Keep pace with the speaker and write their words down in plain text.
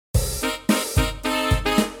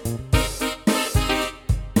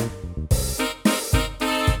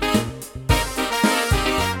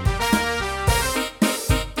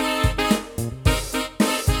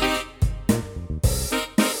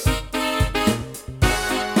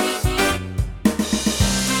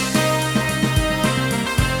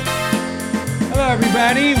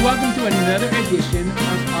everybody. Welcome to another edition of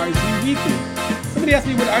RZ Weekly. Somebody asked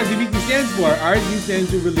me what RZ Weekly stands for. RZ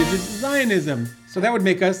stands for Religious Zionism. So that would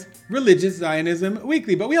make us Religious Zionism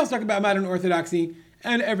Weekly. But we also talk about modern orthodoxy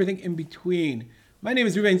and everything in between. My name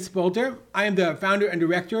is Ruben Spolter. I am the founder and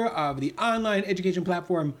director of the online education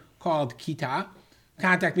platform called Kita.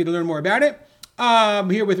 Contact me to learn more about it.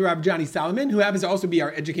 I'm here with Rabbi Johnny Solomon, who happens to also be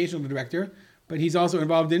our educational director, but he's also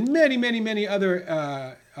involved in many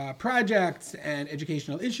other projects and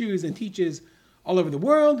educational issues and teaches all over the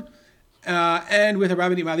world. And with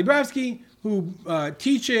Rabbi Nima Librovsky, who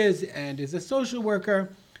teaches and is a social worker.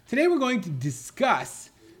 Today we're going to discuss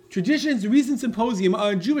Tradition's recent symposium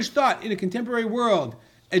on Jewish thought in a contemporary world,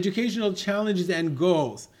 educational challenges and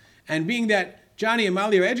goals. And being that Johnny and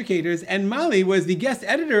Molly are educators, and Molly was the guest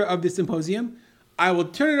editor of this symposium, I will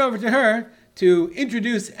turn it over to her to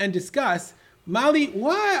introduce and discuss. Molly,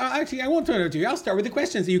 why? Actually, I won't turn it over to you. I'll start with the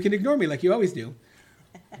question so you can ignore me like you always do.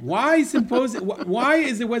 Was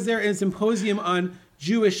there a symposium on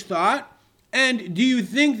Jewish thought? And do you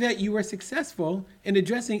think that you were successful in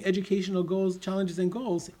addressing educational goals, challenges, and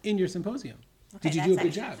goals in your symposium? Okay, did you do a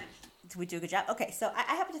good job? Did we do a good job? Okay, so I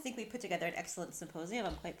happen to think we put together an excellent symposium.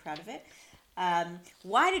 I'm quite proud of it.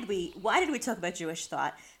 Why did we talk about Jewish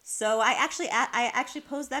thought? So I actually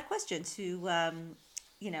posed that question to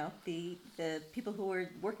the people who were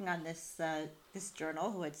working on this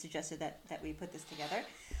journal, who had suggested that we put this together.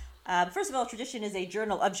 First of all, Tradition is a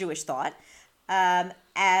journal of Jewish thought.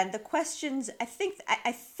 And the questions, I think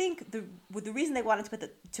the reason they wanted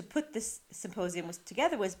to put this symposium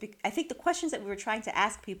together was I think the questions that we were trying to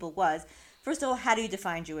ask people was, first of all, how do you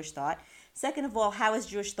define Jewish thought? Second of all, how is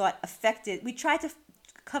Jewish thought affected? We tried to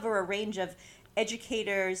cover a range of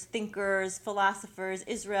educators, thinkers, philosophers,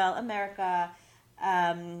 Israel, America.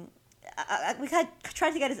 We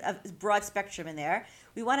tried to get a broad spectrum in there.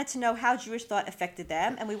 We wanted to know how Jewish thought affected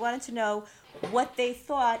them, and we wanted to know what they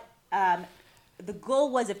thought the goal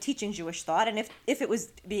was of teaching Jewish thought, and if it was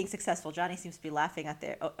being successful. Johnny seems to be laughing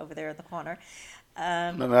over there in the corner.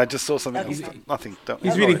 No, I just saw something. Okay. Nothing.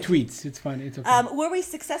 He's reading tweets. It's fine. It's okay. Were we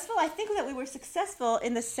successful? I think that we were successful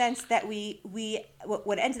in the sense that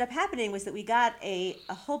what ended up happening was that we got a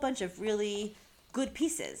whole bunch of really good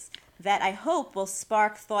pieces that I hope will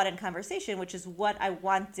spark thought and conversation, which is what I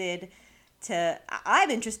wanted to. I'm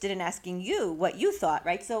interested in asking you what you thought,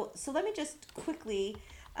 right? So let me just quickly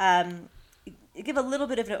give a little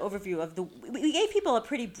bit of an overview of we gave people a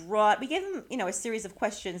pretty broad, we gave them, a series of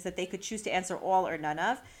questions that they could choose to answer all or none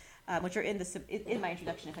of, which are in my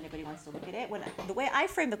introduction if anybody wants to look at it. The way I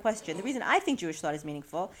frame the question, the reason I think Jewish thought is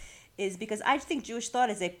meaningful is because I think Jewish thought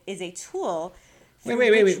is a tool.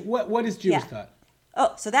 Wait. What is Jewish thought?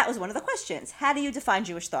 Oh, so that was one of the questions. How do you define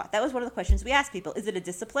Jewish thought? That was one of the questions we asked people. Is it a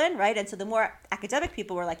discipline, right? And so the more academic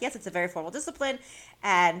people were like, yes, it's a very formal discipline,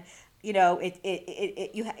 and you have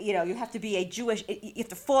to be a Jewish. You have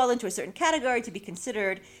to fall into a certain category to be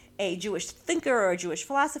considered a Jewish thinker or a Jewish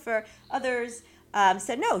philosopher. Others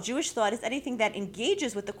said no. Jewish thought is anything that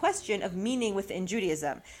engages with the question of meaning within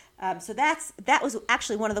Judaism. So that was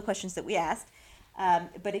actually one of the questions that we asked.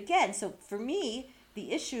 But again, so for me,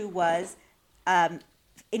 the issue was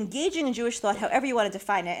engaging in Jewish thought, however you want to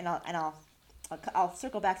define it, and I'll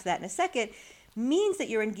circle back to that in a second, means that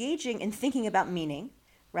you're engaging in thinking about meaning.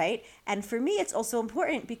 Right? And for me, it's also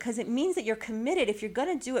important because it means that you're committed. If you're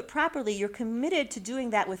going to do it properly, you're committed to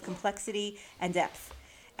doing that with complexity and depth.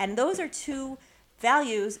 And those are two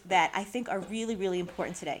values that I think are really, really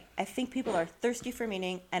important today. I think people are thirsty for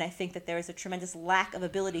meaning, and I think that there is a tremendous lack of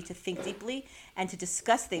ability to think deeply and to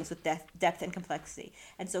discuss things with depth and complexity.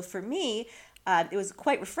 And so for me, it was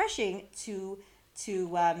quite refreshing to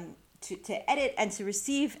edit and to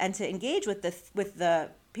receive and to engage with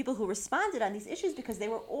the people who responded on these issues, because they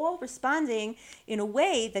were all responding in a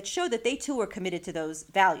way that showed that they too were committed to those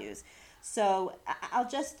values. So I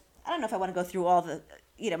don't know if I want to go through all the,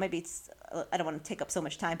 maybe I don't want to take up so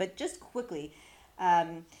much time, but just quickly.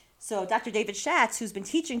 So Dr. David Schatz, who's been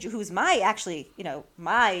teaching, who's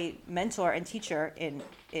my mentor and teacher in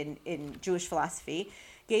Jewish philosophy,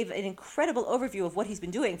 gave an incredible overview of what he's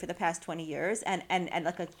been doing for the past 20 years and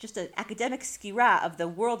like just an academic skira of the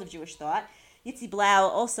world of Jewish thought. Yitzi Blau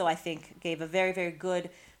also, I think, gave a very, very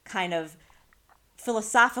good kind of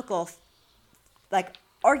philosophical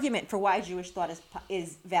argument for why Jewish thought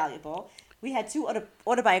is valuable. We had two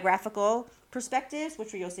autobiographical perspectives,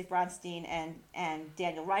 which were Yosef Bronstein and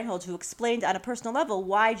Daniel Reinhold, who explained on a personal level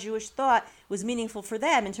why Jewish thought was meaningful for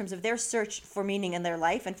them in terms of their search for meaning in their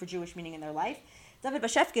life and for Jewish meaning in their life. David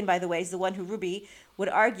Bashevkin, by the way, is the one who Ruby would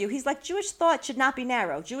argue. He's like, Jewish thought should not be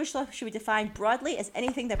narrow. Jewish thought should be defined broadly as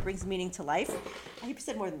anything that brings meaning to life. He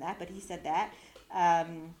said more than that, but he said that.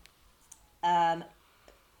 Rav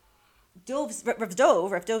Dov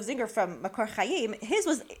Zinger from Makor Chaim, his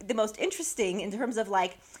was the most interesting in terms of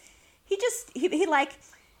like, he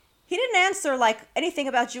didn't answer like anything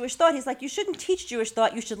about Jewish thought. He's like, you shouldn't teach Jewish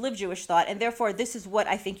thought, you should live Jewish thought, and therefore this is what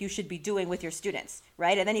I think you should be doing with your students,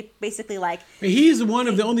 right? And then he basically like... He's one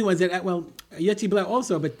of the only ones that, well, Yetzi Blau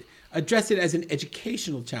also, but addressed it as an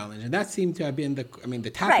educational challenge, and that seemed to have been the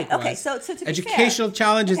topic right. Okay, was so to be educational fair,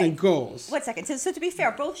 challenges and goals. 1 second. So to be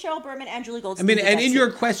fair, both Cheryl Berman and Julie Goldstein. And in your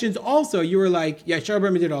questions also, you were like, yeah, Cheryl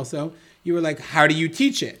Berman did also. You were like, how do you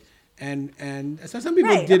teach it? And so some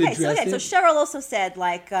people did address it. So Cheryl also said,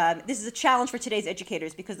 like, this is a challenge for today's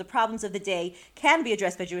educators because the problems of the day can be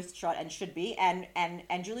addressed by Jewish thought and should be. And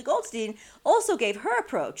Julie Goldstein also gave her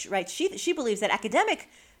approach, right? She believes that academic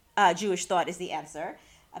Jewish thought is the answer.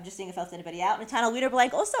 I'm just seeing if else anybody out. Nathaniel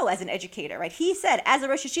Wiederblank also as an educator, right? He said, as a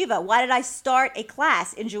Rosh Yeshiva, why did I start a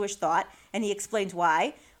class in Jewish thought? And he explained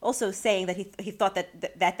why. Also saying that he thought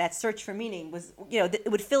that search for meaning was, it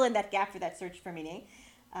would fill in that gap for that search for meaning.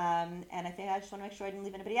 And I think I just want to make sure I didn't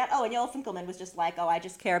leave anybody out. Oh, and Yoel Finkelman was just like, I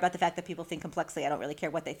just care about the fact that people think complexly. I don't really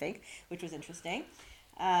care what they think, which was interesting.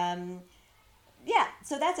 Yeah,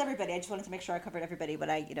 so that's everybody. I just wanted to make sure I covered everybody, but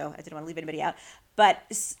I didn't want to leave anybody out. But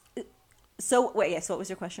so what was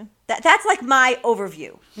your question? That's like my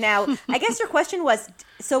overview. Now, I guess your question was,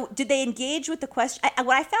 so did they engage with the question?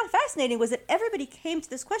 What I found fascinating was that everybody came to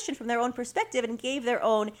this question from their own perspective and gave their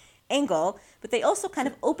own angle, but they also kind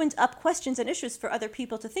of opened up questions and issues for other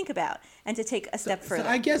people to think about and to take a step further. So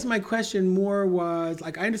I guess my question more was,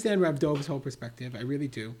 like, I understand Rav Dov's whole perspective. I really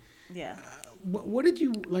do. Yeah. What did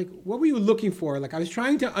you, like, what were you looking for? Like, I was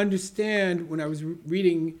trying to understand when I was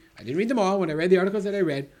reading, I didn't read them all, when I read the articles that I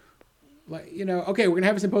read, like, okay, we're going to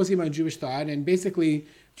have a symposium on Jewish thought, and basically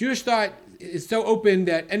Jewish thought is so open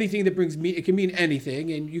that anything that brings it can mean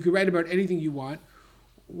anything, and you can write about anything you want.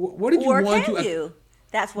 What did you want to... you?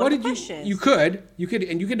 That's one of the questions. You could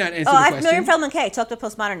not answer the question. Miriam Feldman Kay talked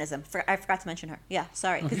about postmodernism. I forgot to mention her. Yeah,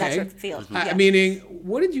 sorry, because that's her field. Yeah. Meaning,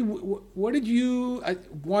 what did you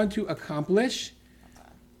want to accomplish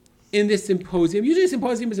in this symposium? Usually, a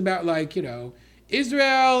symposium is about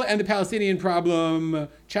Israel and the Palestinian problem,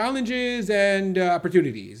 challenges and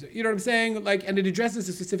opportunities. You know what I'm saying? And it addresses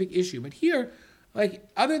a specific issue. But here,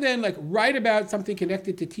 other than write about something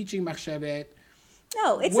connected to teaching machshavet.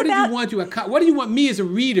 No, it's what about... What do you want me as a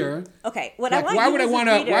reader? Okay, why would I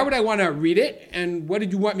want to read it, and what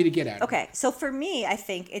did you want me to get out of it? Okay, so for me, I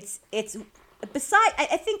think it's beside.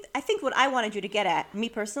 I think what I wanted you to get at, me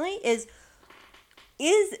personally, is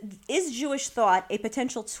Jewish thought a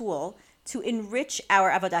potential tool to enrich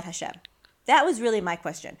our Avodat Hashem? That was really my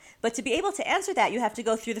question. But to be able to answer that, you have to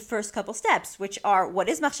go through the first couple steps, which are, what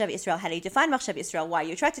is Machshav Yisrael? How do you define Machshav Yisrael? Why are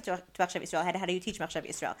you attracted to Machshav Yisrael? How do you teach Machshav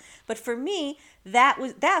Yisrael? But for me, that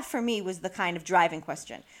was the kind of driving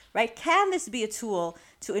question, right? Can this be a tool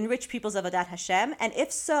to enrich people's Avodat Hashem? And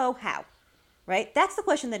if so, how? Right? That's the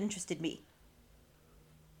question that interested me.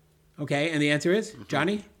 Okay, and the answer is,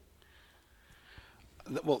 Johnny?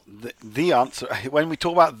 Well, the answer, when we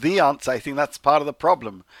talk about the answer, I think that's part of the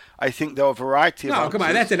problem. I think there are a variety of answers. No, come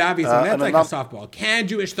on, that's an obvious one. That's like a softball. Can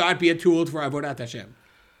Jewish thought be a tool for Avodat Hashem?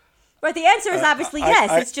 Right, the answer is obviously yes.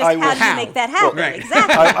 It's just how do you make that happen? Well, right.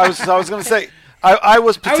 Exactly. I was going to say, I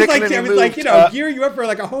was particularly moved. Gearing you up for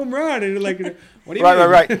a home run. And what do you mean?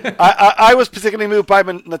 Right. I was particularly moved by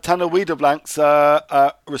Nathaniel Wiederblank's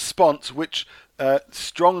response, which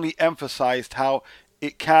strongly emphasized how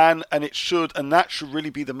it can and it should, and that should really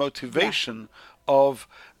be the motivation of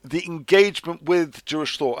the engagement with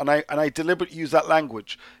Jewish thought. And I deliberately use that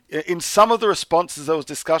language. In some of the responses, there was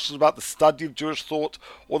discussions about the study of Jewish thought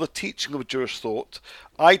or the teaching of Jewish thought.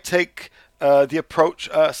 I take the approach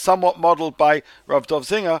somewhat modeled by Rav Dov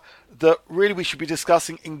Zinger, that really we should be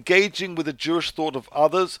discussing engaging with the Jewish thought of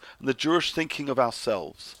others and the Jewish thinking of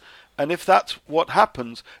ourselves. And if that's what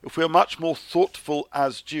happens, if we're much more thoughtful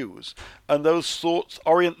as Jews, and those thoughts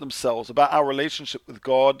orient themselves about our relationship with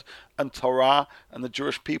God and Torah and the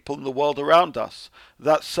Jewish people and the world around us,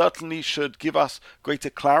 that certainly should give us greater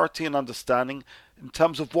clarity and understanding in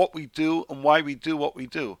terms of what we do and why we do what we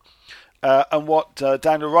do. And what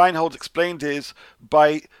Daniel Reinhold explained is,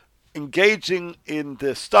 by engaging in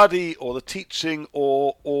the study or the teaching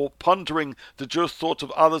or pondering the Jewish thought of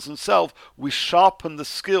others and self, we sharpen the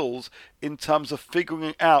skills in terms of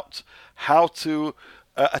figuring out how to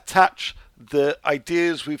attach the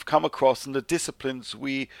ideas we've come across and the disciplines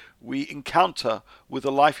we encounter with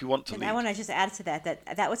the life we want to lead. I want to just add to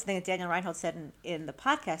that was something that Daniel Reinhold said in the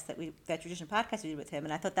podcast that Tradition podcast we did with him,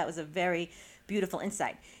 and I thought that was a very beautiful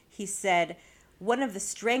insight. He said, one of the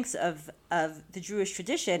strengths of the Jewish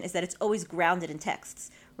tradition is that it's always grounded in texts,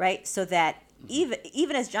 right? So that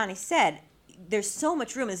even as Johnny said, there's so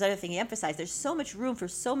much room, this other thing he emphasized, there's so much room for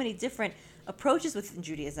so many different approaches within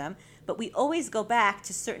Judaism, but we always go back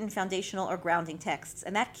to certain foundational or grounding texts.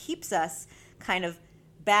 And that keeps us kind of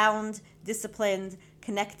bound, disciplined,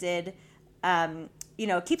 connected.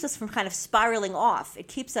 It keeps us from kind of spiraling off. It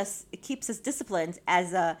keeps us disciplined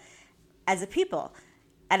as a people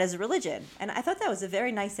and as a religion. And I thought that was a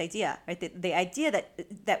very nice idea, right? The idea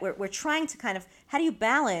that we're trying to kind of, how do you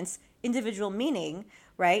balance individual meaning,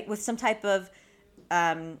 right, with some type of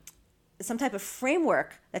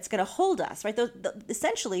framework that's going to hold us, right?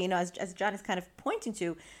 Essentially, as John is kind of pointing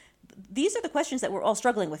to, these are the questions that we're all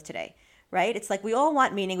struggling with today, right? It's like we all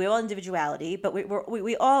want meaning, we all want individuality, but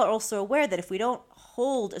we all are also aware that if we don't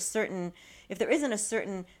hold if there isn't a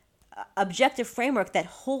certain objective framework that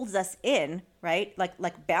holds us in, right,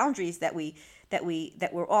 like boundaries that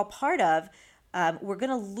we're all part of, we're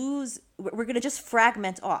going to just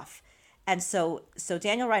fragment off. And so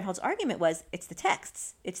Daniel Reinhold's argument was it's the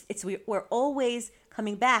texts. We're always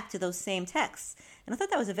coming back to those same texts. And I thought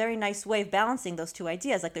that was a very nice way of balancing those two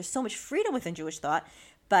ideas. Like there's so much freedom within Jewish thought,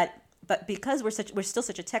 but because we're still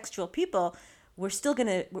such a textual people, we're still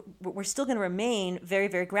gonna remain very,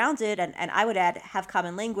 very grounded, and I would add have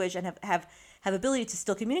common language and have ability to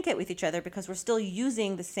still communicate with each other because we're still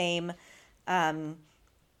using the same kind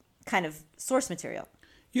of source material.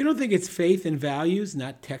 You don't think it's faith and values,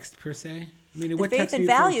 not text per se? I mean, what faith text and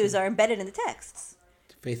values are embedded in the texts.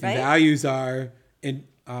 Faith right? and values are in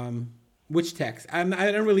which text?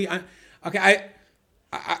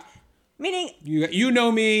 Meaning, you know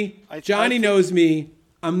me, Johnny knows me.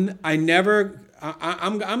 I'm not the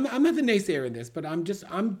naysayer in this, but I'm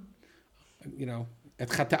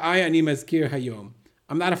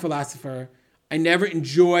not a philosopher. I never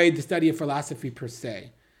enjoyed the study of philosophy per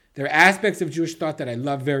se. There are aspects of Jewish thought that I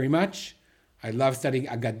love very much. I love studying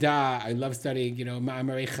Agadah. I love studying,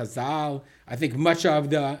 Ma'amarei Chazal. I think much of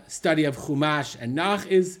the study of Chumash and Nach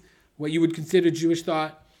is what you would consider Jewish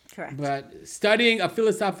thought. Correct. But studying a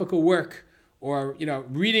philosophical work or,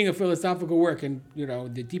 reading a philosophical work and,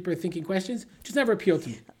 the deeper thinking questions just never appealed to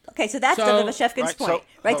me. Okay, so that's David Bashevkin's point,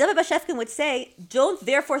 right? David Bashevkin would say, don't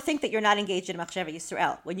therefore think that you're not engaged in Machshava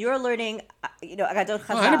Yisrael. When you're learning, Agadot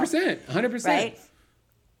Chazal. 100%. Right?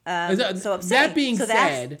 So that being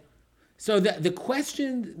said, the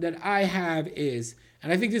question that I have is,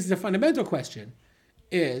 and I think this is a fundamental question,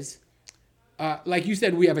 is, like you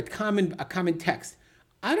said, we have a common text.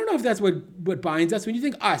 I don't know if that's what binds us. When you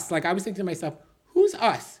think us, like I was thinking to myself, who's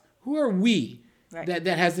us? Who are we that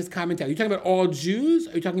has this common text? Are you talking about all Jews?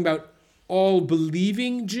 Are you talking about all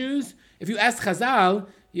believing Jews? If you ask Chazal,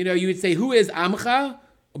 you would say, who is Amcha?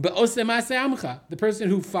 Be'oseh ma'aseh Amcha, the person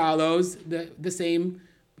who follows the same.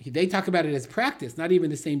 They talk about it as practice, not even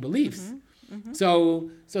the same beliefs. Mm-hmm. Mm-hmm. So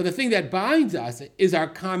the thing that binds us is our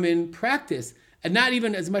common practice, and not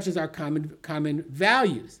even as much as our common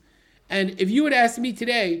values. And if you would ask me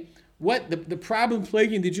today what the problem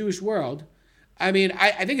plaguing the Jewish world, I mean,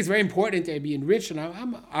 I think it's very important to be enriched, and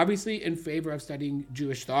I'm obviously in favor of studying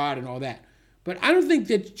Jewish thought and all that. But I don't think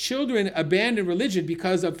that children abandon religion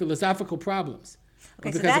because of philosophical problems.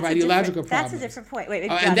 Okay, because of ideological problems. That's a different point. Wait,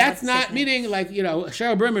 and that's not meaning like,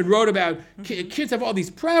 Cheryl Berman wrote about kids have all these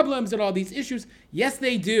problems and all these issues. Yes,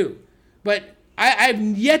 they do. But I've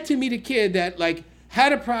yet to meet a kid that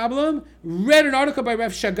had a problem, read an article by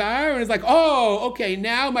Rav Shagar, and is like, oh, okay,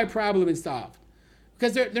 now my problem is solved.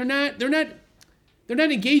 Because they're not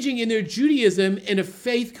engaging in their Judaism in a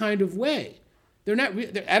faith kind of way.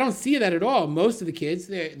 I don't see that at all. Most of the kids,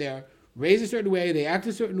 they're raised a certain way, they act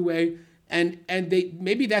a certain way. And they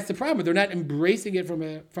maybe that's the problem. They're not embracing it from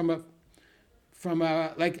a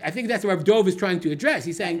I think that's what Rav Dov is trying to address.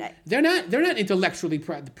 He's saying they're not intellectually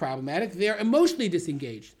problematic. They're emotionally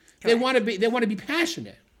disengaged. Correct. They want to be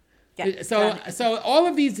passionate. Yeah, so all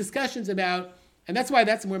of these discussions about, and that's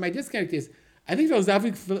where my disconnect is. I think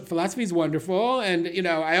philosophy is wonderful, and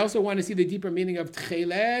I also want to see the deeper meaning of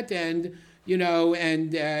tchelet and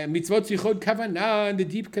mitzvot zichot kavanah and the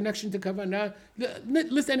deep connection to kavanah.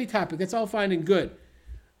 List any topic. That's all fine and good.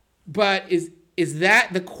 But is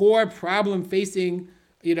that the core problem facing,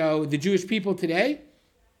 the Jewish people today?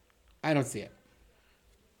 I don't see it.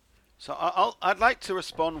 So I'd like to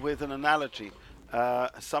respond with an analogy.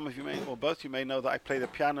 Some of you or both of you may know that I play the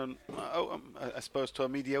piano, I suppose, to a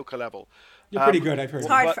mediocre level. You're pretty good, I've heard.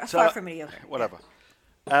 It's hard for mediocre. Whatever.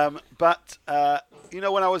 When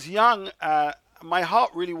I was young, my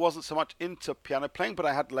heart really wasn't so much into piano playing, but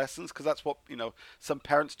I had lessons because that's what, some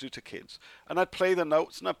parents do to kids. And I'd play the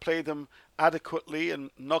notes and I'd play them adequately and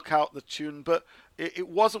knock out the tune, but it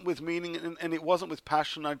wasn't with meaning and it wasn't with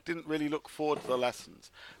passion. I didn't really look forward to the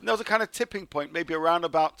lessons. And there was a kind of tipping point, maybe around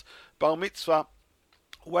about Bar Mitzvah,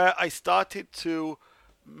 where I started to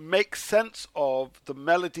make sense of the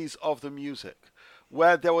melodies of the music,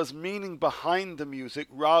 where there was meaning behind the music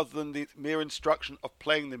rather than the mere instruction of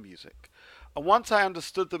playing the music. And once I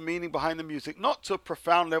understood the meaning behind the music, not to a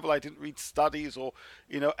profound level, I didn't read studies or,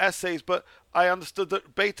 essays, but I understood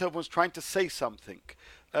that Beethoven was trying to say something,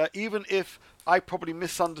 even if I probably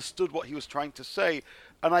misunderstood what he was trying to say.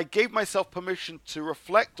 And I gave myself permission to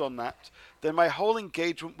reflect on that. Then my whole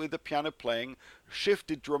engagement with the piano playing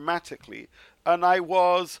shifted dramatically. And I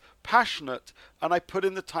was passionate, and I put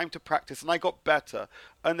in the time to practice, and I got better.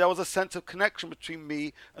 And there was a sense of connection between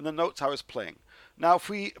me and the notes I was playing. Now,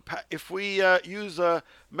 if we use a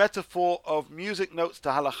metaphor of music notes to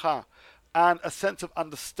halakha, and a sense of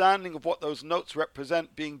understanding of what those notes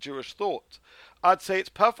represent being Jewish thought, I'd say it's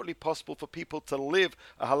perfectly possible for people to live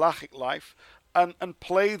a halachic life and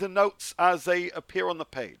play the notes as they appear on the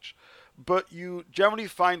page. But you generally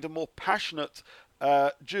find a more passionate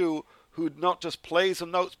Jew who not just plays the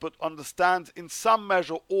notes but understands in some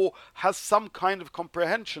measure or has some kind of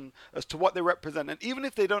comprehension as to what they represent. And even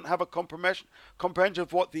if they don't have a comprehension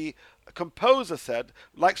of what the composer said,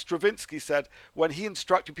 like Stravinsky said when he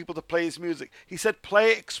instructed people to play his music, he said,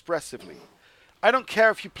 play it expressively. I don't care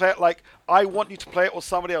if you play it like I want you to play it or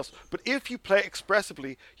somebody else, but if you play it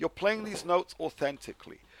expressively, you're playing these notes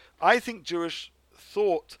authentically. I think Jewish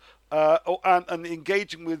thought and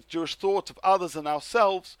engaging with Jewish thought of others and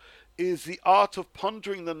ourselves is the art of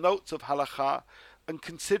pondering the notes of halakha and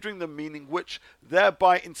considering the meaning, which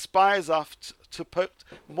thereby inspires us to put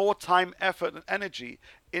more time, effort, and energy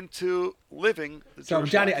into living the Jewish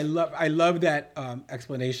Johnny, life. I love that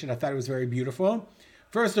explanation. I thought it was very beautiful.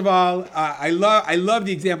 First of all, I love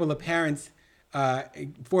the example of parents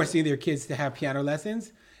forcing their kids to have piano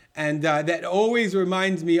lessons. And that always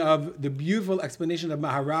reminds me of the beautiful explanation of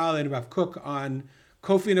Maharal and Rav Kook on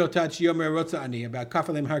Kofi no Touch Yomer Rotzani about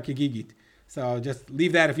Kafalem Har Kegigit. So just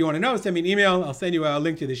leave that if you want to know. Send me an email. I'll send you a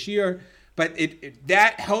link to the shir. But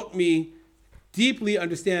that helped me deeply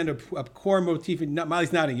understand a core motif. And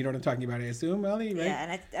Molly's nodding. You know what I'm talking about, I assume, Molly, right?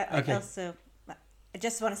 Yeah, and I also... I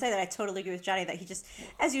just want to say that I totally agree with Johnny that he just,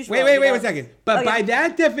 as usual... Wait 1 second. But by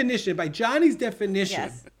that definition, by Johnny's definition...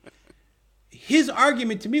 Yes. His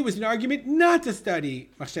argument to me was an argument not to study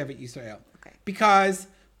Machshevet Yisrael. Okay. Because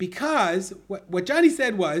what Johnny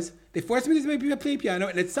said was, they forced me to play piano,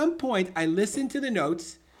 and at some point I listened to the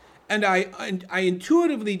notes, and I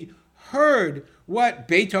intuitively heard what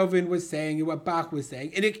Beethoven was saying and what Bach was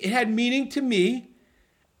saying, and it had meaning to me,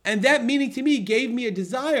 and that meaning to me gave me a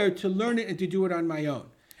desire to learn it and to do it on my own.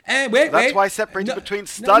 And That's why I separated between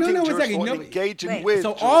studying Jewish thought and engaging with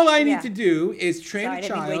So Jewish all I need Yeah. to do is train a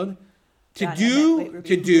child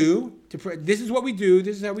John, this is what we do,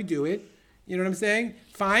 this is how we do it. You know what I'm saying?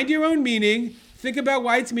 Find your own meaning, think about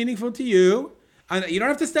why it's meaningful to you. And you don't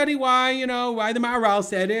have to study why the Maharal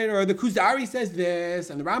said it, or the Kuzari says this,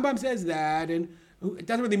 and the Rambam says that, and it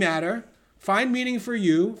doesn't really matter. Find meaning for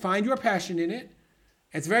you, find your passion in it.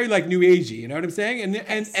 It's very like New Agey, you know what I'm saying?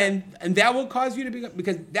 And that will cause you to become,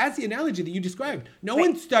 because that's the analogy that you described. No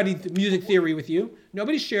one studied the music theory with you.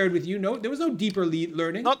 Nobody shared with you. No, there was no deeper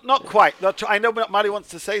learning. Not quite. I know Marty wants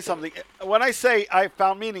to say something. When I say I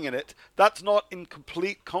found meaning in it, that's not in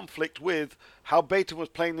complete conflict with how Beethoven was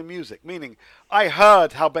playing the music. Meaning, I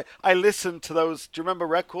heard I listened to those. Do you remember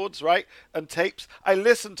records, right? And tapes. I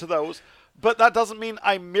listened to those. But that doesn't mean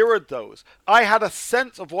I mirrored those. I had a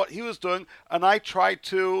sense of what he was doing, and I tried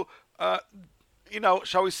to,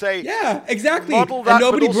 shall we say, Yeah, exactly. model that, and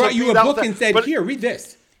nobody but also brought you be a that book was and said, but- "Here, read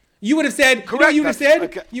this." You would have said, Correct, you would have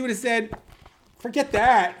okay. said, you would have said, "Forget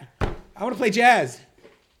that. I want to play jazz."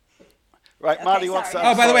 Right, Okay, Marty wants to... sorry.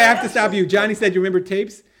 Oh, by the way, I have to Sorry. stop you. Johnny said, you remember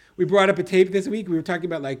tapes? We brought up a tape this week. We were talking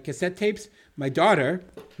about like cassette tapes. My daughter,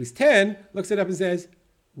 who's 10, looks it up and says,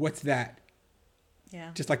 "What's that?"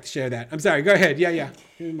 Yeah. Just like to share that. I'm sorry. Go ahead. Yeah.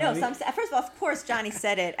 No, first of all, of course, Johnny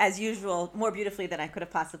said it as usual, more beautifully than I could have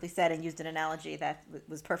possibly said, and used an analogy that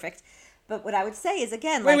was perfect. But what I would say is,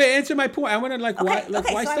 again, Wait, answer my point. I want to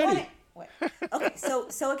why study? Okay, so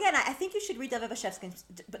again, I think you should read David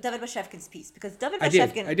Bashevkin's piece, because David I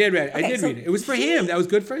Bashevkin... did read it. It was for him. That was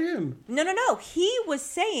good for him. No. He was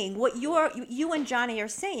saying what you and Johnny are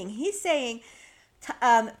saying. He's saying...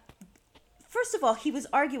 First of all, he was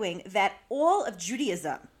arguing that all of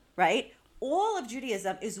Judaism, right? All of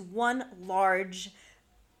Judaism is one large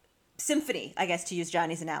symphony, I guess, to use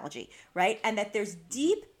Johnny's analogy, right? And that there's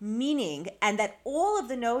deep meaning, and that all of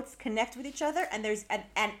the notes connect with each other, and there's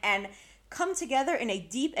and come together in a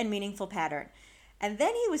deep and meaningful pattern. And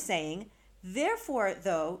then he was saying, therefore,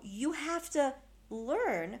 though, you have to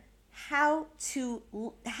learn how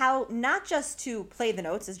not just to play the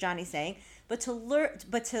notes, as Johnny's saying, but to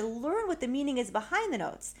learn what the meaning is behind the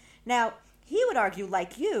notes. Now, he would argue,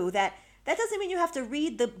 like you, that doesn't mean you have to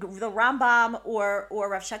read the Rambam or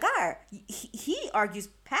Rav Shagar. He argues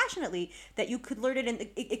passionately that you could learn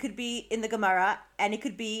it it could be in the Gemara, and it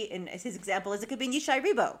could be, in his example is, it could be in Yishai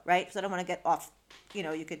Ribo, right? So I don't want to get off,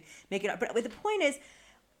 you could make it up. But the point is,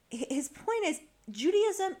 his point is,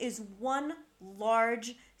 Judaism is one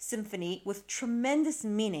large symphony with tremendous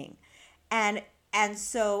meaning. And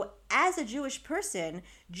so as a Jewish person,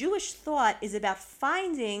 Jewish thought is about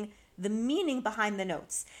finding the meaning behind the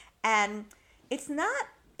notes. And it's not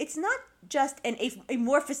just an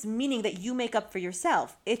amorphous meaning that you make up for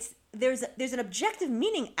yourself. There's an objective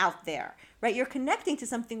meaning out there, right? You're connecting to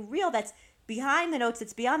something real that's behind the notes,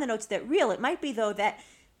 that's beyond the notes, that real. It might be, though, that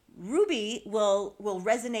Ruby will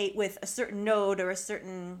resonate with a certain note or a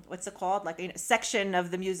certain, what's it called, like a section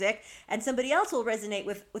of the music, and somebody else will resonate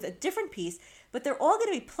with a different piece, but they're all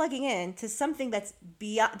going to be plugging in to something that's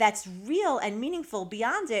real and meaningful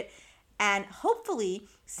beyond it. And hopefully,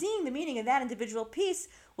 seeing the meaning in that individual piece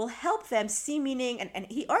will help them see meaning. And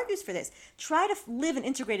he argues for this. Try to live an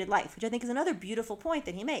integrated life, which I think is another beautiful point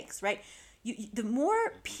that he makes, right? The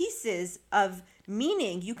more pieces of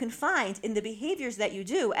meaning you can find in the behaviors that you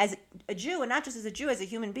do as a Jew, and not just as a Jew, as a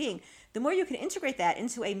human being, the more you can integrate that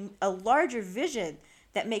into a larger vision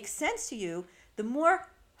that makes sense to you, the more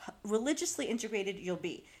religiously integrated you'll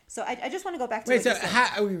be. So I just want to go back to great. So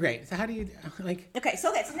how do you like? Okay,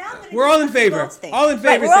 so now I'm going to we're all in favor. All in favor.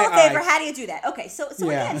 Right, we're all in favor. How do you do that? Okay, so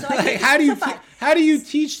yeah. Again, so I think how do you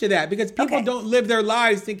teach to that? Because people don't live their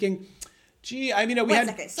lives thinking, gee, we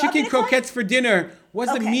had chicken croquettes for dinner.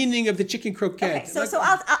 What's the meaning of the chicken croquettes? Okay, so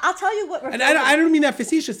I'll tell you what. And I don't mean that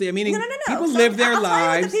facetiously. I mean, people live their lives. I'll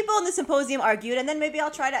tell you what the people in the symposium argued, and then maybe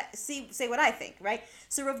I'll try to say what I think, right?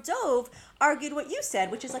 So Rav Dov argued what you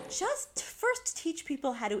said, which is like, just first teach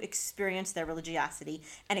people how to experience their religiosity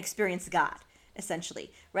and experience God,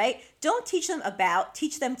 essentially, right? Don't teach them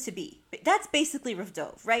teach them to be. That's basically Rav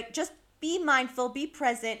Dov, right? Just be mindful, be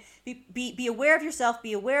present, be aware of yourself,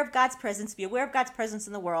 be aware of God's presence, be aware of God's presence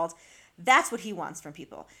in the world. That's what he wants from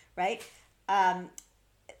people, right? Now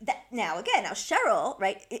Cheryl,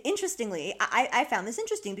 right? Interestingly, I found this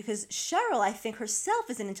interesting because Cheryl, I think herself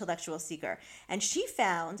is an intellectual seeker, and she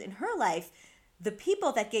found in her life the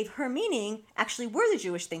people that gave her meaning actually were the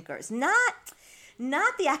Jewish thinkers,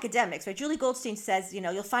 not the academics, right? Julie Goldstein says,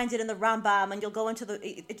 you'll find it in the Rambam, and you'll go into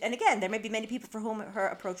and again, there may be many people for whom her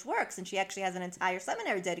approach works, and she actually has an entire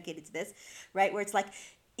seminary dedicated to this, right? Where it's like,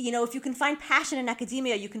 if you can find passion in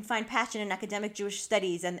academia, you can find passion in academic Jewish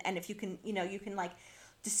studies, and if you can, you can like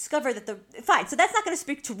discover that fine. So that's not going to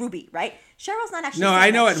speak to Ruby, right? Cheryl's not actually. No, I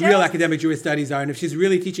know what real academic Jewish studies are, and if she's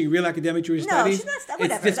really teaching real academic Jewish studies, she's not.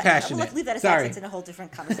 Whatever. It's dispassionate. Let's leave that aside. It's in a whole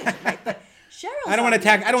different conversation, right? But Cheryl. I don't want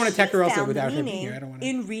to attack her also without her being here. I don't want to.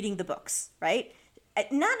 In reading the books, right?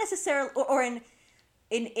 Not necessarily, or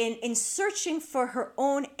in searching for her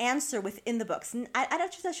own answer within the books. And I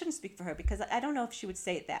shouldn't speak for her because I don't know if she would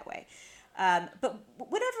say it that way. But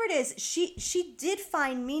whatever it is, she did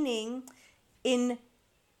find meaning in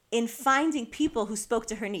finding people who spoke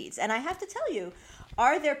to her needs. And I have to tell you,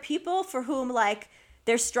 are there people for whom like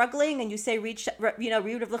they're struggling and you say, read Rav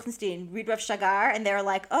Lichtenstein, read Rav Shagar, and they're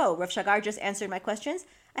like, oh, Rav Shagar just answered my questions?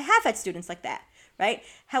 I have had students like that, right?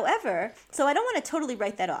 However, so I don't want to totally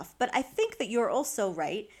write that off, but I think that you're also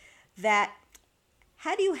right that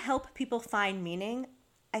how do you help people find meaning?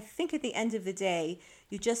 I think at the end of the day,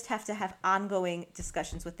 you just have to have ongoing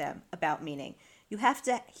discussions with them about meaning. You have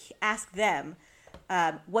to ask them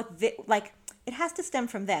it has to stem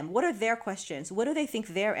from them. What are their questions? What do they think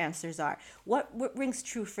their answers are? What rings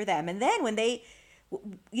true for them? And then when they,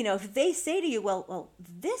 if they say to you, well,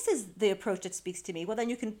 this is the approach that speaks to me, well, then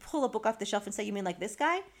you can pull a book off the shelf and say, you mean like this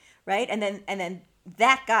guy, right? And then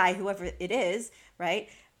that guy, whoever it is, right?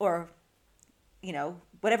 Or,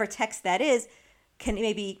 whatever text that is, can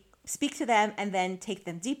maybe speak to them and then take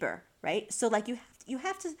them deeper, right? So like you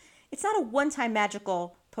have to, it's not a one-time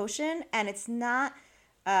magical potion, and it's not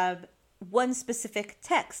one specific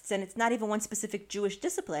text, and it's not even one specific Jewish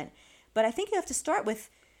discipline. But I think you have to start with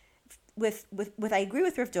I agree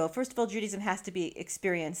with Rav Dov. First of all, Judaism has to be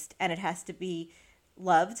experienced and it has to be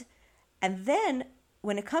loved. And then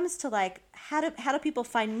when it comes to like how do people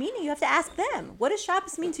find meaning, you have to ask them, what does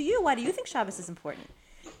Shabbos mean to you? Why do you think Shabbos is important?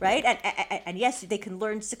 right? And yes, they can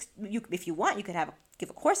learn if you want, you could give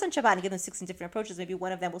a course on Shabbat and give them 16 different approaches. Maybe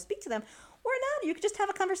one of them will speak to them, or not. You could just have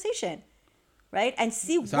a conversation, right? And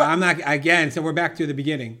see. So I'm not again. So we're back to the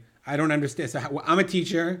beginning. I don't understand. So I'm a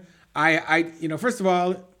teacher. First of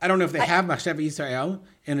all, I don't know if they have Machshava Israel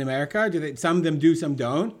in America. Some of them do, some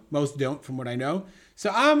don't. Most don't, from what I know. So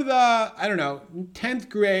I'm the 10th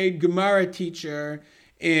grade Gemara teacher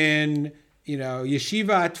in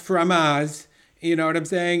Yeshivat Framaz. You know what I'm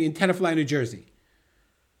saying? In Tenafly, New Jersey.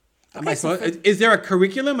 Is there a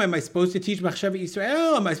curriculum? Am I supposed to teach Machshava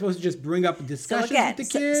Israel? Am I supposed to just bring up discussions with the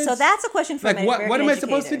kids? So that's a question for American what am I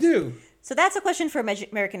supposed to do? So that's a question for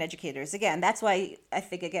American educators. Again, that's why I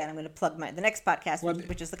think, I'm going to plug the next podcast,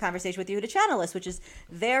 which is the conversation with Yehuda Channelist, which is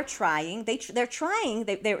they're trying.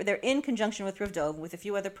 They're in conjunction with Rav Dov, with a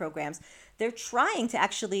few other programs. They're trying to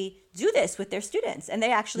actually do this with their students, and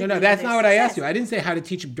they actually No, that's not what I asked you. I didn't say how to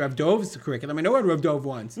teach Rav Dov's curriculum. I know what Rav Dov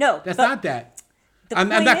wants. No, that's not that. I'm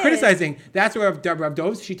not criticizing. That's where Rav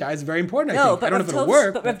Dov's shita is very important. I don't know if it'll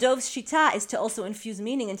work. But Rav Dov's shita is to also infuse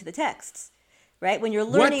meaning into the texts. Right? When you're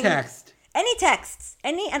learning... What text? Any texts.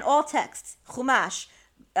 Any and all texts. Chumash.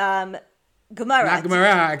 Gemara. Not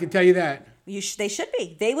Gemara, I can tell you that. They should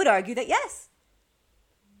be. They would argue that yes.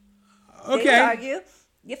 Okay. They would argue.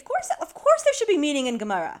 Of course there should be meaning in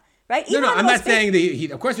Gemara. Right? I'm not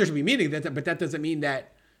saying of course there should be meaning, but that doesn't mean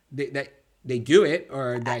that they do it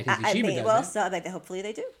or that his yeshiva does it. So hopefully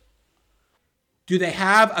they do. Do they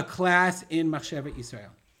have a class in Machshava Israel?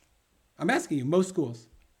 I'm asking you, most schools.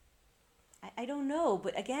 I don't know,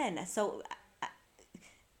 but again, so...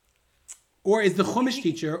 Or is the Chumash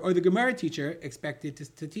teacher or the Gemara teacher expected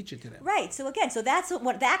to teach it to them? Right. So again, that's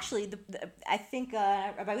what actually, I think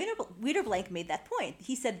Rabbi Wiederblank made that point.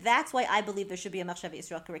 He said that's why I believe there should be a Machshava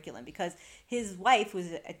Israel curriculum, because his wife was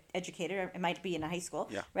an educator, it might be in a high school,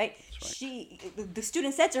 right? The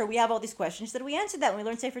student said to her, we have all these questions. She said, we answered that when we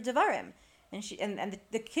learned Sefer Devarim. And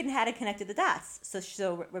the kid hadn't connected the dots.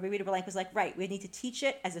 So Rabbi Rita Blank was like, right, we need to teach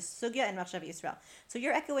it as a sugya in Machshava Yisrael. So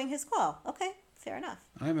you're echoing his call. Okay, fair enough.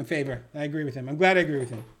 I'm in favor. I agree with him. I'm glad I agree with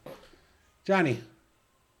him. Johnny.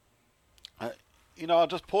 I'll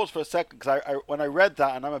just pause for a second, because when I read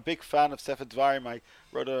that, and I'm a big fan of Sefer Dvarim, I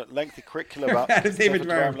wrote a lengthy curriculum about Sefer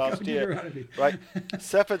Dvarim last year. Right?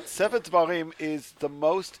 Sefer Dvarim is the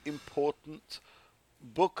most important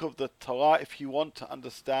book of the Torah if you want to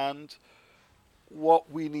understand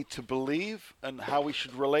what we need to believe and how we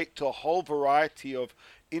should relate to a whole variety of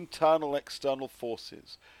internal, external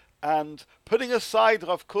forces. And putting aside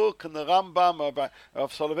Rav Kook and the Rambam,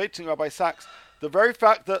 of Soloveitchik, Rabbi Sachs, the very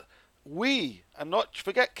fact that we, and not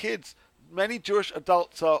forget kids, many Jewish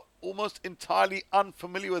adults are almost entirely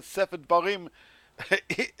unfamiliar with Sefer Dvarim,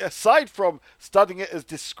 aside from studying it as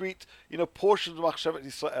discrete, portions of Machshavat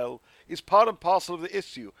Yisrael, is part and parcel of the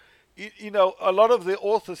issue. A lot of the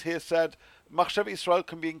authors here said Machshavat Yisrael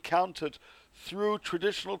can be encountered through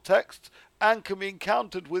traditional texts and can be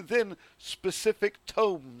encountered within specific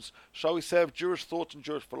tomes, shall we say, of Jewish thought and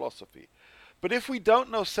Jewish philosophy. But if we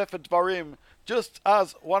don't know Sefer Dvarim just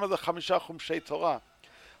as one of the Chamisha Chumshei Torah,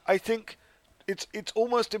 I think it's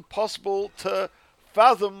almost impossible to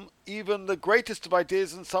fathom even the greatest of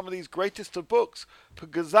ideas in some of these greatest of books,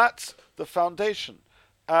 because that's the foundation.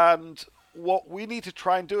 And what we need to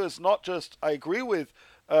try and do is not just, I agree with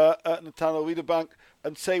Nathaniel Wiederbank,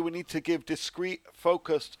 and say we need to give discrete,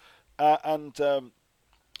 focused, and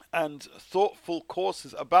thoughtful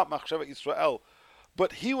courses about Machshavat Yisrael.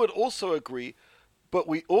 But he would also agree, but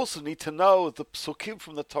we also need to know the psukim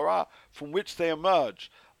from the Torah from which they emerge,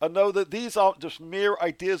 and know that these aren't just mere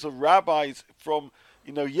ideas of rabbis from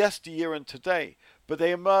yesteryear and today, but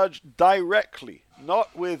they emerge directly,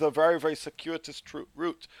 not with a very, very circuitous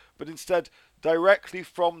route, but instead directly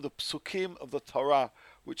from the psukim of the Torah,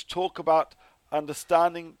 which talk about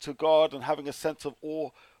understanding to God and having a sense of awe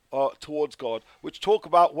towards God, which talk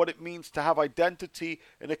about what it means to have identity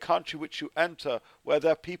in a country which you enter, where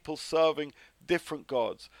there are people serving different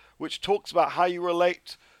gods, which talks about how you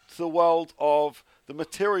relate to the world of the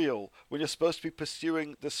material when you're supposed to be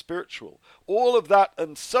pursuing the spiritual. All of that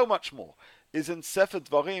and so much more is in Sefer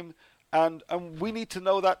Dvarim, and we need to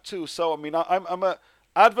know that too. So, I'm an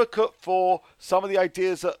advocate for some of the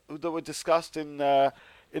ideas that were discussed in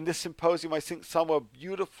this symposium. I think some were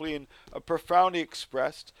beautifully and profoundly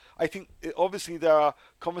expressed. I think obviously there are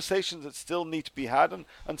conversations that still need to be had,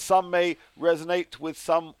 and some may resonate with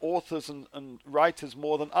some authors and writers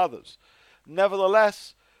more than others.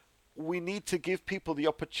 Nevertheless, we need to give people the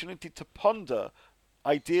opportunity to ponder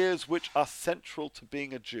ideas which are central to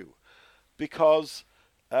being a Jew, because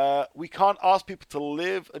we can't ask people to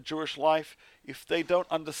live a Jewish life if they don't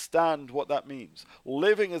understand what that means.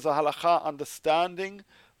 Living as a halakha, understanding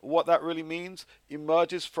what that really means,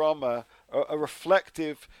 emerges from a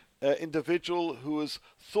reflective individual who has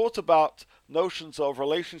thought about notions of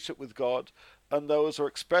relationship with God, and those are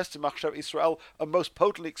expressed in Machshav Israel, and most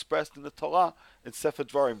potently expressed in the Torah, in Sefer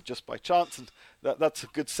Dvarim, just by chance. And that's a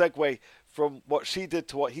good segue from what she did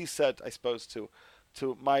to what he said, I suppose, to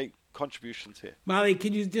my contributions here. Molly,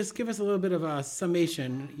 could you just give us a little bit of a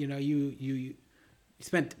summation? You know, you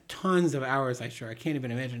spent tons of hours, I'm sure. I can't even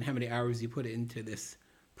imagine how many hours you put into this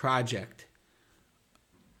project.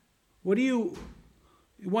 What do you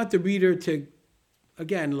want the reader to,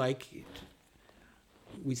 again, like,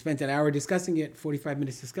 we spent an hour discussing it, 45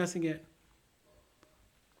 minutes discussing it.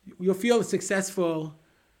 You'll feel successful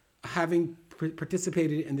having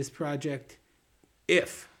participated in this project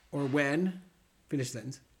if or when, finish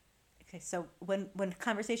sentence. Okay, so when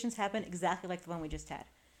conversations happen exactly like the one we just had,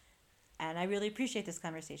 and I really appreciate this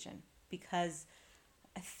conversation because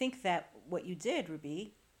I think that what you did,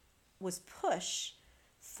 Ruby, was push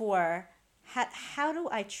for how do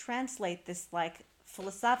I translate this like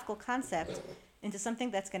philosophical concept into something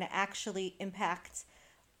that's going to actually impact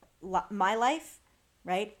my life,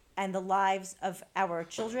 right, and the lives of our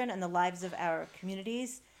children and the lives of our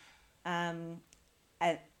communities, and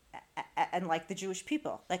like the Jewish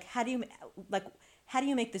people. Like how do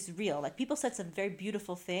you make this real? Like people said some very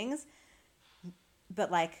beautiful things, but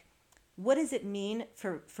like what does it mean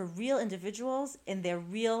for real individuals in their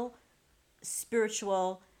real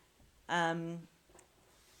spiritual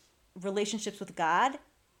relationships with God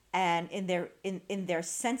and in their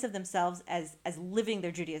sense of themselves as living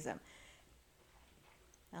their Judaism?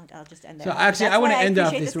 I'll just end there. So actually, I want to end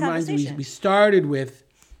off. This reminds me, we started with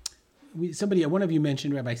one of you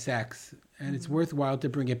mentioned Rabbi Sachs, and it's worthwhile to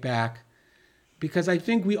bring it back because I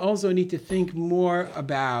think we also need to think more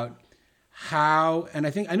about how, and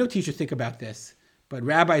I know teachers think about this, but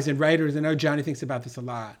rabbis and writers, I know Johnny thinks about this a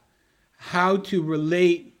lot, how to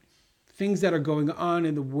relate things that are going on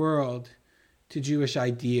in the world to Jewish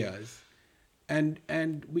ideas. And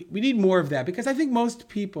we need more of that because I think most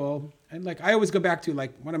people, and like I always go back to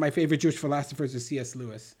like one of my favorite Jewish philosophers is C.S.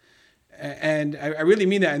 Lewis. And I really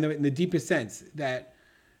mean that in the deepest sense that,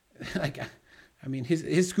 like, I mean,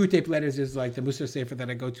 his Screw Tape Letters is like the Musar Sefer that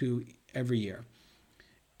I go to every year.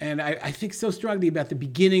 And I think so strongly about the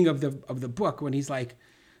beginning of the book when he's like,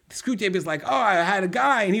 the Screw Tape is like, oh, I had a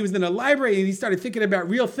guy and he was in a library and he started thinking about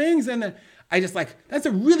real things. And I just like, that's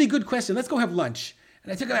a really good question. Let's go have lunch.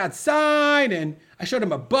 And I took him outside and I showed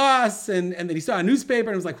him a bus and then he saw a newspaper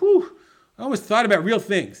and I was like, whew, I almost thought about real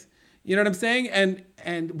things. You know what I'm saying?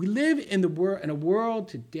 And we live in a world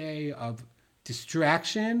today of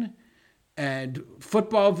distraction and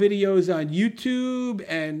football videos on YouTube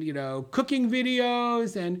and, you know, cooking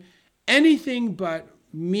videos and anything but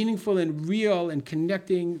meaningful and real and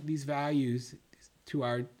connecting these values to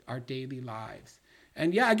our daily lives.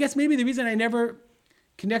 And yeah, I guess maybe the reason I never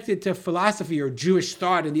connected to philosophy or Jewish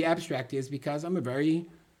thought in the abstract is because I'm a very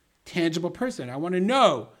tangible person. I want to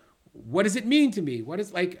know, what does it mean to me?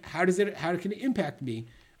 How can it impact me?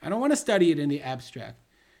 I don't want to study it in the abstract.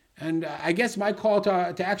 And I guess my call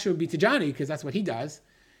to action would be to Johnny, because that's what he does,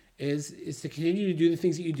 is to continue to do the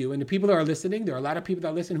things that you do. And the people that are listening, there are a lot of people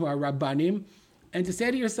that listen who are Rabbanim, and to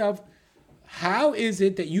say to yourself, how is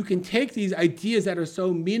it that you can take these ideas that are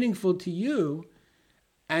so meaningful to you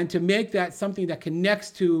and to make that something that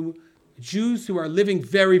connects to Jews who are living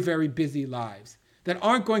very, very busy lives, that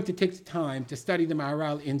aren't going to take the time to study the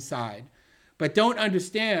Maharal inside, but don't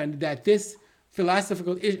understand that this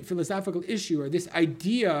philosophical issue or this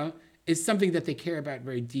idea is something that they care about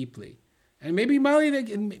very deeply. And maybe, Molly,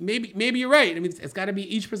 maybe you're right. I mean, it's got to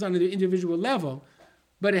be each person on the individual level,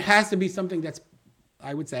 but it has to be something that's,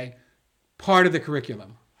 I would say, part of the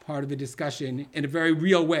curriculum, part of the discussion in a very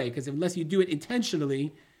real way, because unless you do it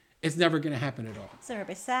intentionally, it's never going to happen at all. So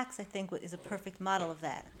Rabbi Sachs, I think, is a perfect model of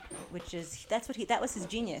that, which is that was his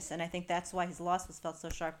genius, and I think that's why his loss was felt so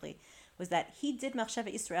sharply, was that he did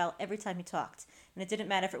Machshava Israel every time he talked, and it didn't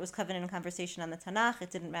matter if it was covenant and conversation on the Tanakh,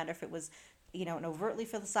 it didn't matter if it was, you know, an overtly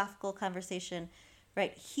philosophical conversation,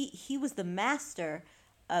 right? He was the master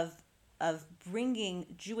of bringing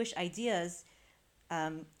Jewish ideas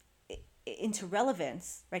into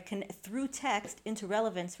relevance, right? Through text into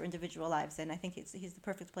relevance for individual lives, and I think he's the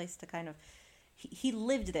perfect place to kind of he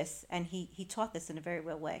lived this and he taught this in a very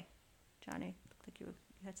real way. Johnny, looked like you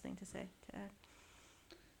had something to say to add.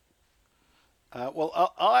 Well,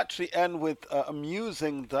 I'll actually end with a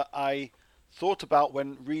musing that I thought about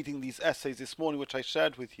when reading these essays this morning, which I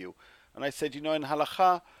shared with you. And I said, you know, in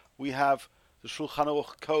halakha we have the Shulchan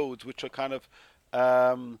Aruch codes, which are kind of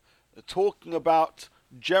talking about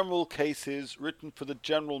general cases written for the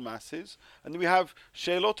general masses, and then we have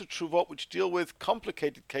Sheilot Teshuvot, which deal with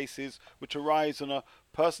complicated cases which arise on a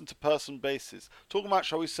person-to-person basis, talking about,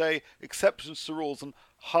 shall we say, exceptions to rules and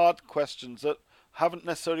hard questions that haven't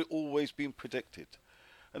necessarily always been predicted.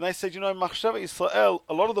 And I said, in Machshava Yisrael,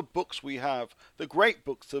 a lot of the books we have, the great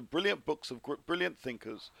books, the brilliant books of brilliant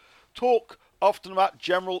thinkers, talk often about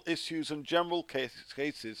general issues and general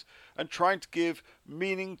cases and trying to give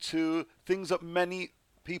meaning to things that many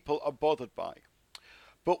people are bothered by.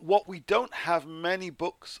 But what we don't have many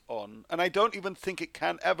books on, and I don't even think it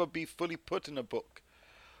can ever be fully put in a book,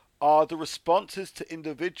 are the responses to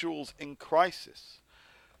individuals in crisis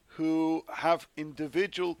who have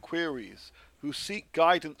individual queries, who seek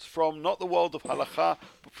guidance from not the world of halakha,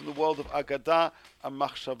 but from the world of agadah and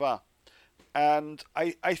machshava. And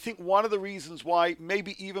I think one of the reasons why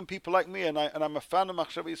maybe even people like me, and I'm a fan of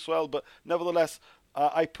Machshava Yisrael, but nevertheless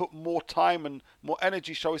I put more time and more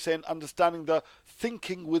energy, shall we say, in understanding the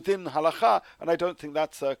thinking within halakha, and I don't think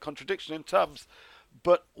that's a contradiction in terms.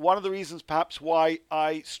 But one of the reasons perhaps why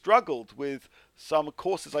I struggled with some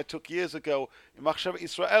courses I took years ago in Machshava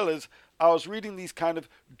Yisrael is I was reading these kind of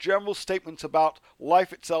general statements about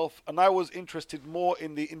life itself, and I was interested more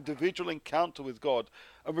in the individual encounter with God.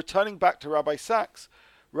 And returning back to Rabbi Sachs,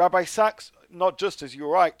 not just, as you're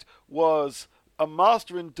right, was a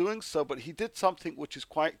master in doing so, but he did something which is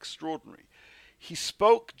quite extraordinary. He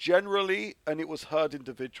spoke generally, and it was heard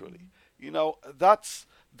individually. That's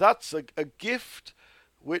a gift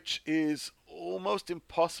which is almost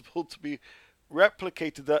impossible to be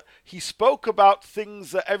replicated, that he spoke about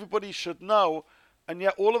things that everybody should know, and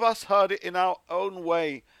yet all of us heard it in our own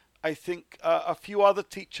way. I think a few other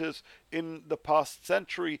teachers in the past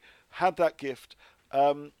century had that gift.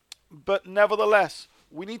 But nevertheless,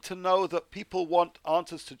 we need to know that people want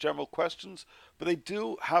answers to general questions, but they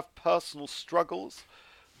do have personal struggles,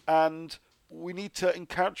 and we need to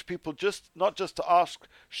encourage people not just to ask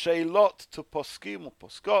sheilot to poskim or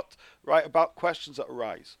poskot, right, about questions that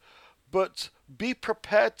arise, but be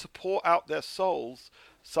prepared to pour out their souls,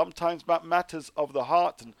 sometimes about matters of the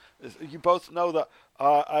heart. And you both know that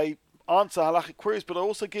I answer halachic queries, but I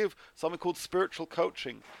also give something called spiritual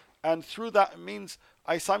coaching. And through that, it means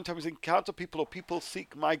I sometimes encounter people, or people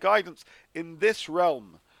seek my guidance in this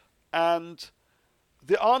realm. And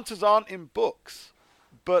the answers aren't in books,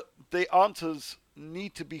 but the answers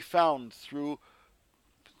need to be found through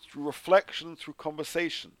reflection, through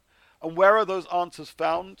conversation. And where are those answers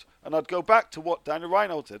found? And I'd go back to what Daniel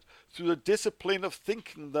Reinhold said, through the discipline of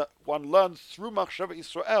thinking that one learns through Machshava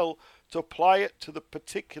Yisrael, to apply it to the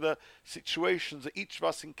particular situations that each of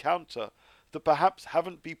us encounter that perhaps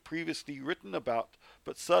haven't been previously written about,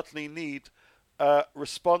 but certainly need a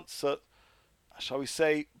response that, shall we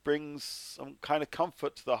say, brings some kind of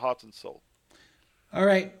comfort to the heart and soul. All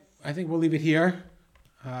right. I think we'll leave it here.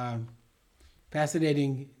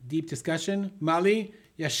 Fascinating, deep discussion. Mali,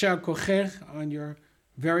 Yashar Kocher on your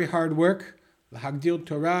very hard work, L'Hagdil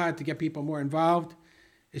Torah, to get people more involved.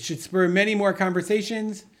 It should spur many more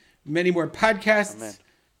conversations, many more podcasts. Amen.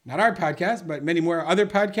 Not our podcast, but many more other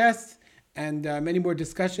podcasts, and many more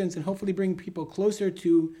discussions, and hopefully bring people closer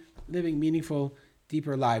to living meaningful,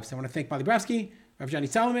 deeper lives. I want to thank Mali Bravsky, Rav Johnny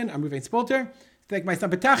Solomon. I'm Ruvain Spolter. Thank my son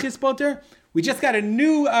Petachia Spolter. We just got a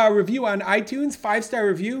new review on iTunes, 5-star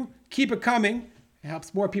review. Keep it coming. It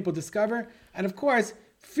helps more people discover. And of course,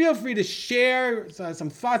 feel free to share some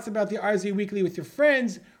thoughts about the RZ Weekly with your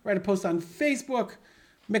friends. Write a post on Facebook.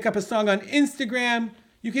 Make up a song on Instagram.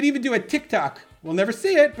 You could even do a TikTok. We'll never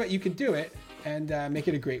see it, but you can do it. And make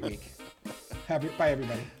it a great week. Bye,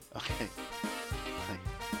 everybody. Okay.